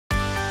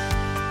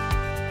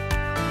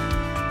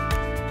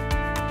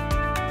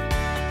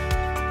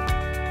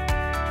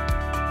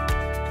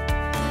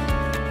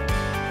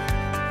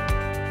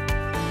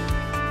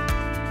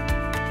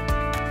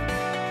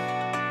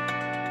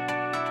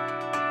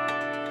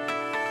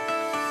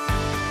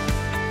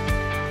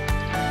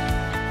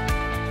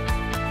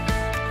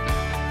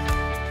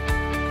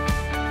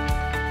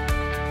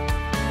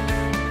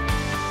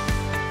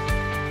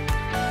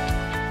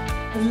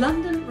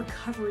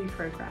recovery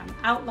programme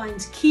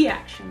outlines key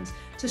actions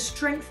to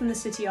strengthen the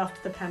city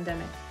after the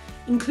pandemic,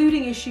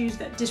 including issues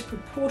that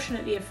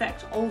disproportionately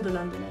affect older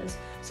Londoners,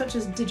 such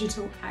as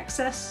digital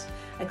access,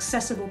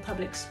 accessible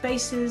public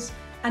spaces,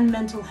 and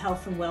mental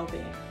health and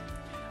well-being.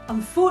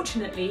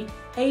 Unfortunately,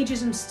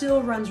 ageism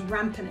still runs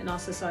rampant in our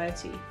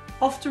society,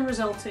 often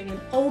resulting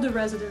in older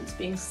residents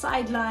being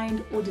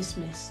sidelined or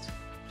dismissed.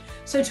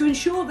 So to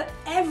ensure that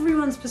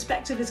everyone's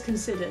perspective is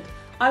considered,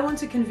 I want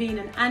to convene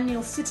an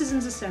annual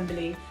Citizens'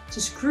 Assembly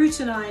to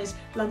scrutinise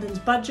London's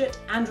budget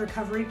and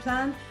recovery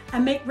plan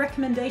and make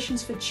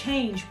recommendations for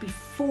change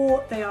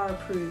before they are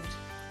approved.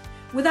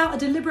 Without a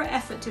deliberate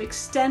effort to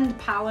extend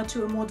power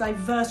to a more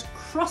diverse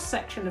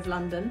cross-section of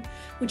London,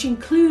 which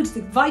includes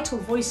the vital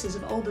voices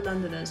of older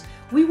Londoners,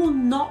 we will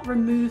not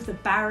remove the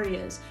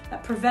barriers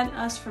that prevent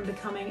us from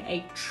becoming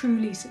a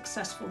truly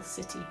successful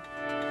city.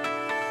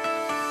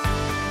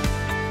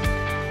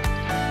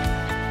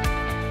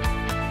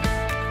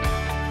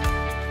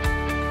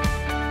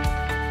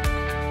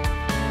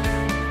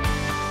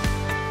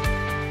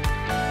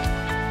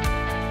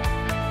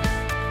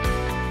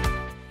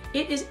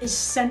 It is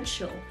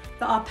essential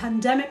that our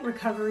pandemic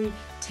recovery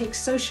takes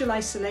social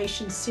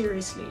isolation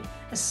seriously,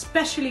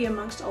 especially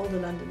amongst older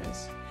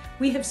Londoners.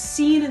 We have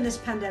seen in this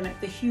pandemic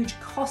the huge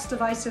cost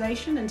of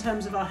isolation in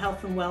terms of our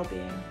health and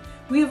well-being.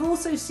 We have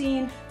also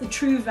seen the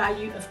true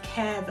value of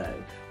care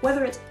though,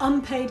 whether it's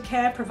unpaid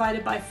care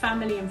provided by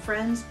family and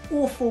friends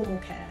or formal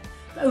care.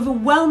 The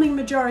overwhelming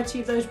majority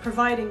of those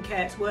providing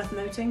care, it's worth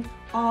noting,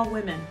 are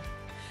women.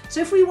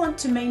 So if we want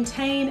to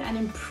maintain and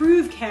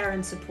improve care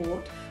and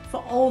support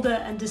for older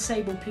and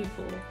disabled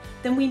people,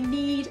 then we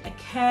need a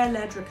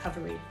care-led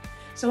recovery.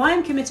 So I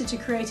am committed to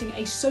creating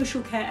a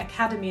social care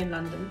academy in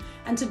London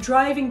and to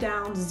driving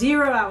down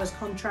 0 hours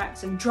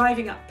contracts and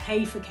driving up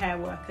pay for care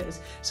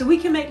workers, so we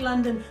can make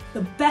London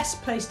the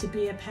best place to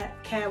be a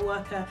care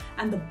worker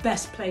and the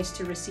best place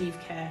to receive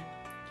care.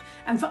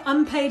 And for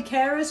unpaid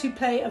carers who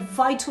play a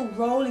vital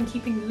role in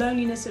keeping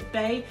loneliness at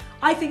bay,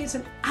 I think it's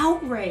an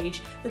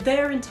outrage that they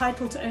are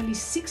entitled to only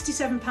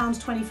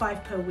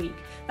 £67.25 per week.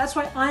 That's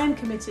why I am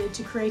committed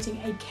to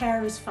creating a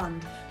carers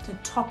fund to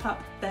top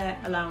up their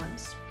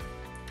allowance.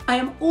 I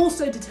am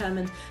also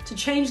determined to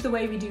change the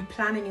way we do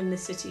planning in the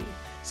city,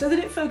 so that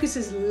it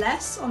focuses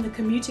less on the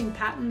commuting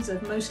patterns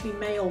of mostly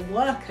male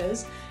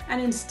workers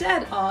and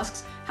instead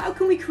asks, how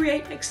can we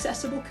create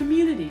accessible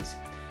communities?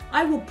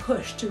 I will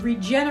push to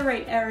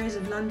regenerate areas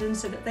of London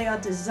so that they are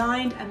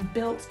designed and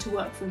built to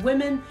work for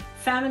women,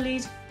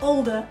 families,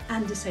 older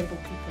and disabled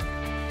people.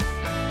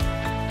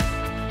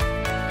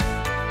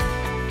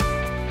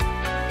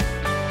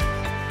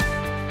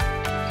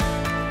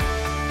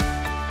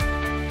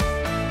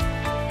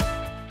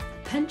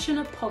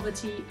 Pensioner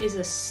poverty is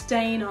a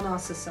stain on our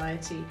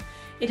society.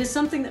 It is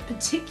something that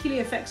particularly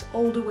affects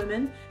older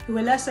women who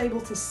are less able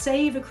to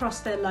save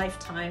across their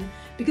lifetime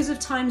because of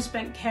time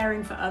spent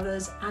caring for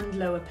others and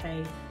lower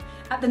pay.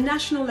 At the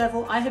national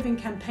level, I have been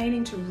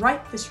campaigning to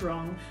right this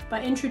wrong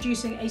by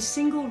introducing a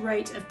single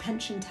rate of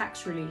pension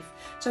tax relief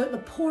so that the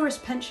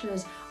poorest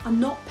pensioners are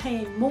not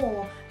paying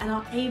more and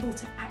are able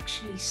to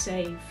actually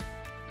save.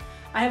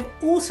 I have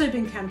also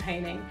been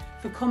campaigning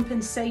for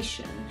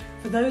compensation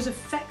for those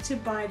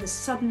affected by the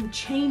sudden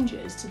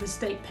changes to the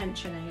state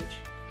pension age.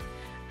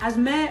 As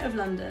Mayor of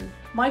London,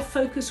 my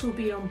focus will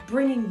be on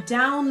bringing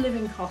down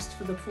living costs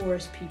for the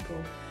poorest people.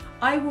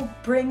 I will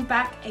bring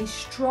back a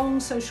strong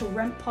social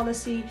rent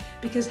policy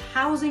because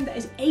housing that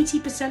is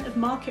 80% of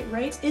market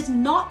rates is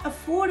not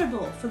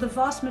affordable for the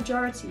vast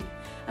majority.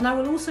 And I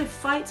will also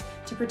fight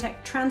to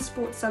protect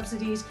transport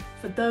subsidies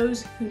for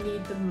those who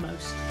need them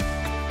most.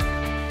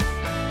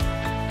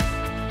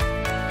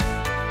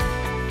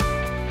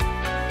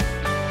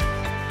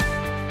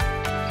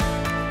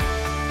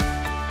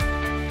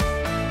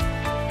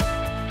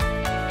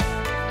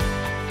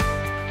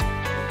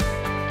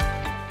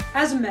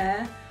 As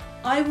Mayor,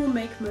 I will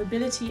make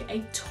mobility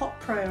a top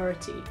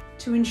priority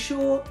to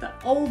ensure that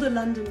older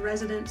London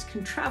residents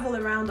can travel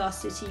around our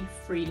city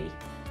freely.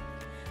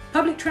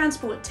 Public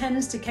transport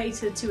tends to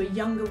cater to a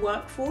younger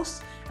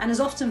workforce and has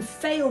often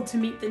failed to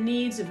meet the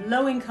needs of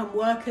low-income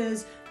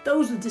workers,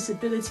 those with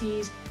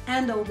disabilities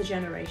and older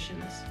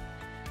generations.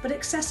 But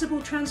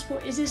accessible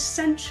transport is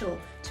essential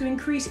to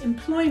increase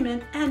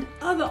employment and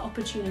other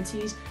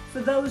opportunities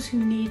for those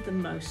who need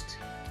them most.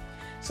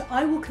 So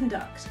I will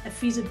conduct a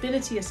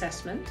feasibility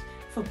assessment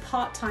for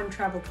part-time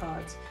travel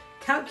cards,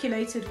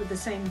 calculated with the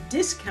same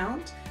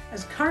discount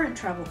as current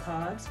travel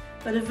cards,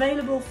 but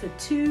available for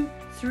 2,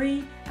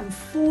 3 and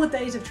 4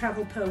 days of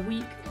travel per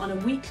week on a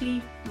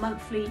weekly,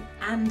 monthly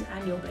and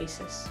annual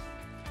basis.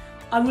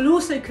 I will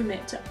also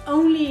commit to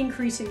only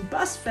increasing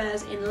bus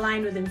fares in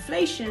line with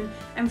inflation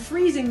and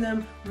freezing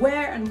them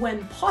where and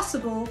when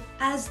possible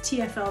as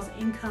TfL's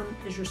income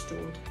is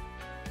restored.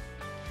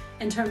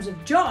 In terms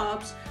of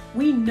jobs,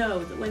 we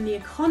know that when the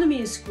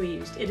economy is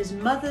squeezed, it is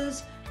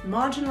mothers,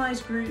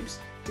 marginalised groups,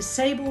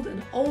 disabled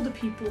and older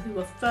people who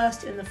are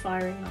first in the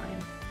firing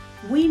line.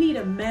 We need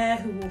a mayor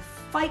who will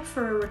fight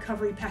for a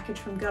recovery package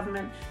from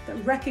government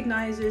that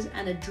recognises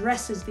and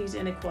addresses these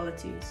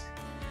inequalities.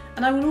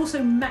 And I will also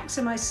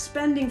maximise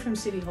spending from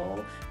City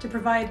Hall to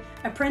provide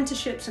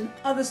apprenticeships and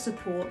other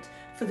support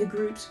for the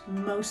groups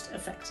most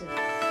affected.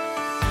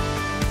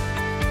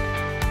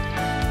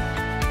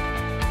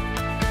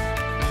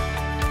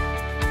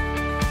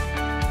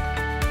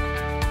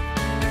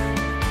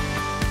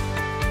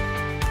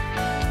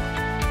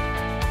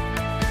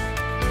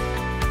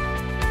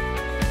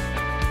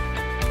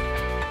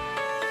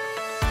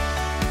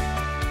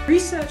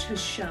 Research has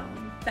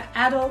shown that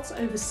adults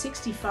over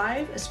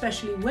 65,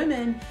 especially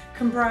women,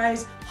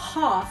 comprise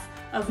half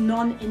of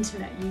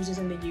non-internet users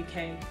in the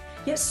UK.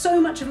 Yet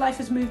so much of life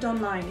has moved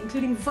online,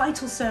 including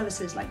vital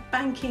services like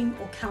banking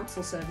or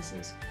council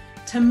services.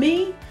 To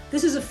me,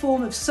 this is a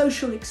form of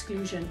social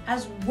exclusion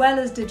as well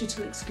as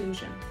digital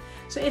exclusion.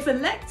 So if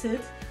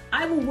elected,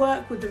 I will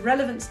work with the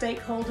relevant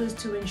stakeholders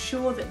to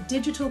ensure that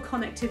digital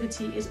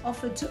connectivity is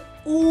offered to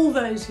all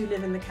those who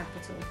live in the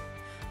capital.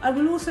 I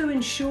will also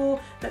ensure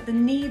that the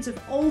needs of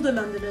older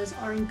Londoners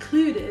are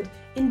included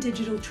in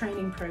digital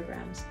training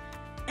programmes.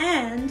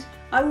 And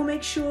I will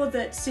make sure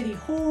that City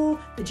Hall,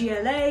 the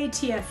GLA,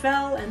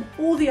 TfL and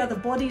all the other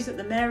bodies that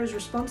the Mayor is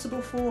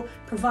responsible for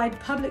provide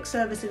public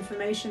service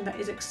information that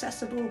is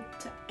accessible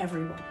to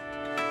everyone.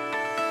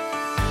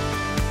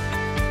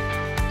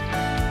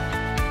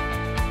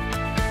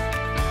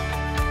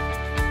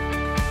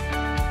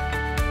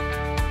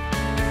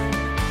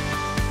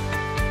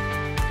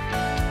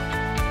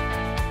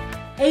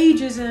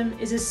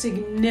 Ageism is a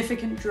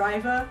significant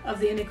driver of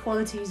the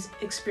inequalities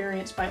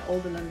experienced by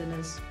older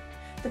Londoners.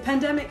 The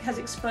pandemic has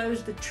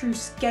exposed the true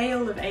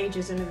scale of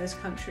ageism in this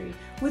country,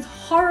 with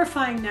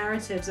horrifying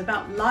narratives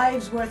about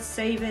lives worth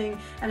saving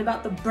and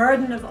about the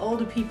burden of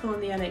older people in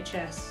the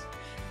NHS.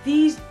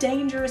 These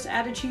dangerous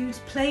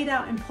attitudes played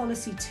out in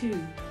policy too,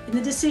 in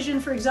the decision,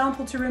 for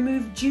example, to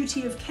remove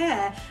duty of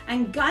care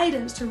and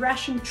guidance to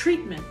ration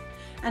treatment.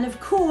 And of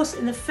course,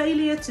 in the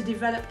failure to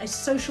develop a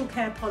social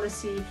care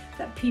policy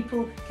that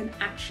people can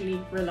actually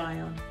rely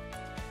on.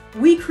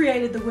 We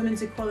created the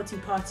Women's Equality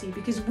Party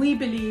because we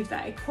believe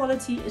that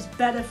equality is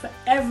better for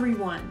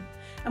everyone.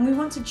 And we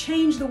want to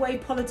change the way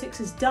politics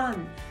is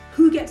done,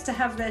 who gets to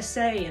have their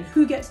say and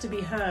who gets to be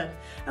heard.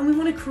 And we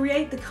want to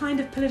create the kind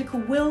of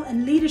political will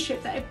and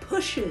leadership that it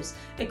pushes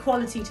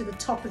equality to the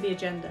top of the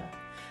agenda.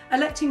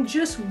 Electing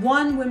just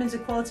one Women's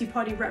Equality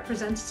Party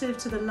representative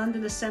to the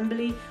London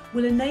Assembly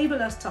will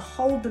enable us to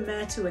hold the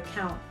Mayor to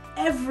account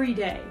every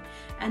day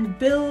and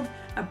build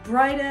a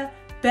brighter,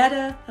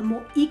 better and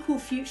more equal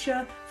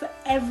future for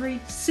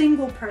every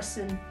single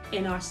person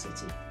in our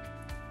city.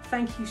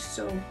 Thank you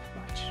so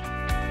much.